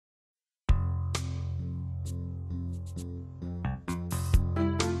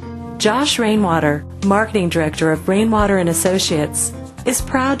Josh Rainwater, Marketing Director of Rainwater Associates, is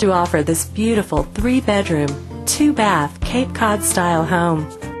proud to offer this beautiful 3-bedroom, 2-bath Cape Cod-style home.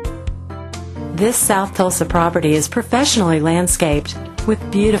 This South Tulsa property is professionally landscaped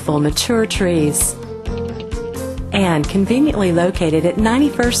with beautiful mature trees and conveniently located at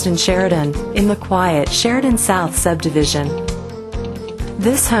 91st and Sheridan in the quiet Sheridan South subdivision.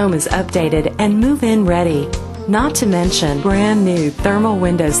 This home is updated and move-in ready, not to mention brand new thermal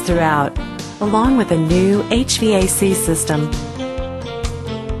windows throughout, along with a new HVAC system.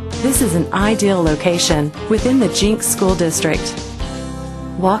 This is an ideal location within the Jenks School District,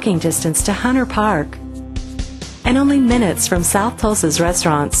 walking distance to Hunter Park, and only minutes from South Tulsa's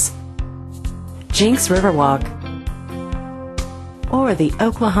restaurants, Jenks Riverwalk, or the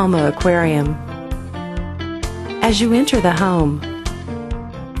Oklahoma Aquarium. As you enter the home,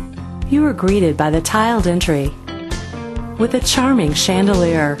 you are greeted by the tiled entry with a charming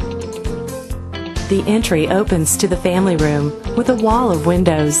chandelier. The entry opens to the family room with a wall of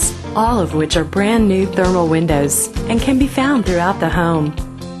windows, all of which are brand new thermal windows and can be found throughout the home.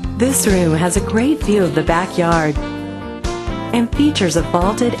 This room has a great view of the backyard and features a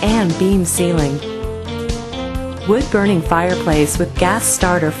vaulted and beam ceiling. Wood-burning fireplace with gas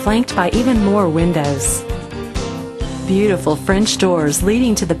starter flanked by even more windows. Beautiful French doors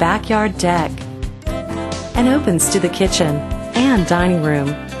leading to the backyard deck and opens to the kitchen and dining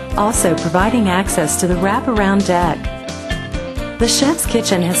room, also providing access to the wraparound deck. The chef's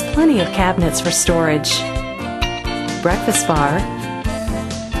kitchen has plenty of cabinets for storage, breakfast bar,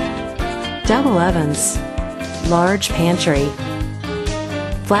 double ovens, large pantry,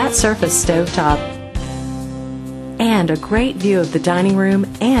 flat surface stovetop, and a great view of the dining room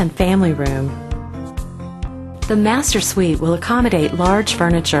and family room. The master suite will accommodate large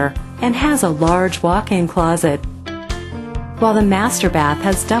furniture and has a large walk-in closet, while the master bath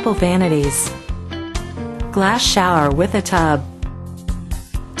has double vanities, glass shower with a tub,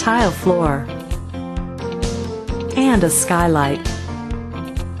 tile floor, and a skylight.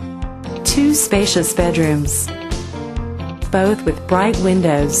 2 spacious bedrooms, both with bright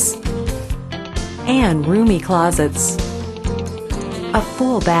windows and roomy closets, a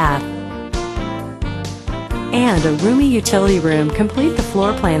full bath, and a roomy utility room complete the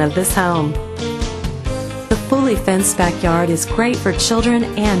floor plan of this home. The fully fenced backyard is great for children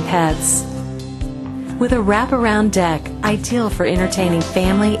and pets, with a wraparound deck ideal for entertaining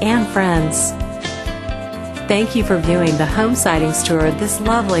family and friends. Thank you for viewing the home sightings tour of this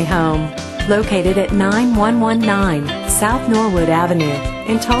lovely home, located at 9119 South Norwood Avenue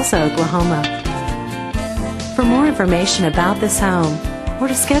in Tulsa, Oklahoma. For more information about this home or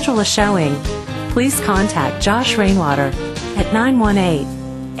to schedule a showing, please contact Josh Rainwater at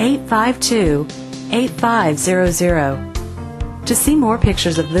 918-852-8500. To see more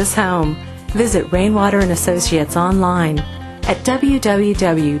pictures of this home, visit Rainwater Associates online at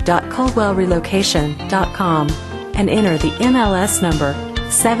www.coldwellrelocation.com and enter the MLS number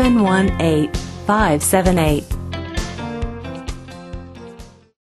 718578.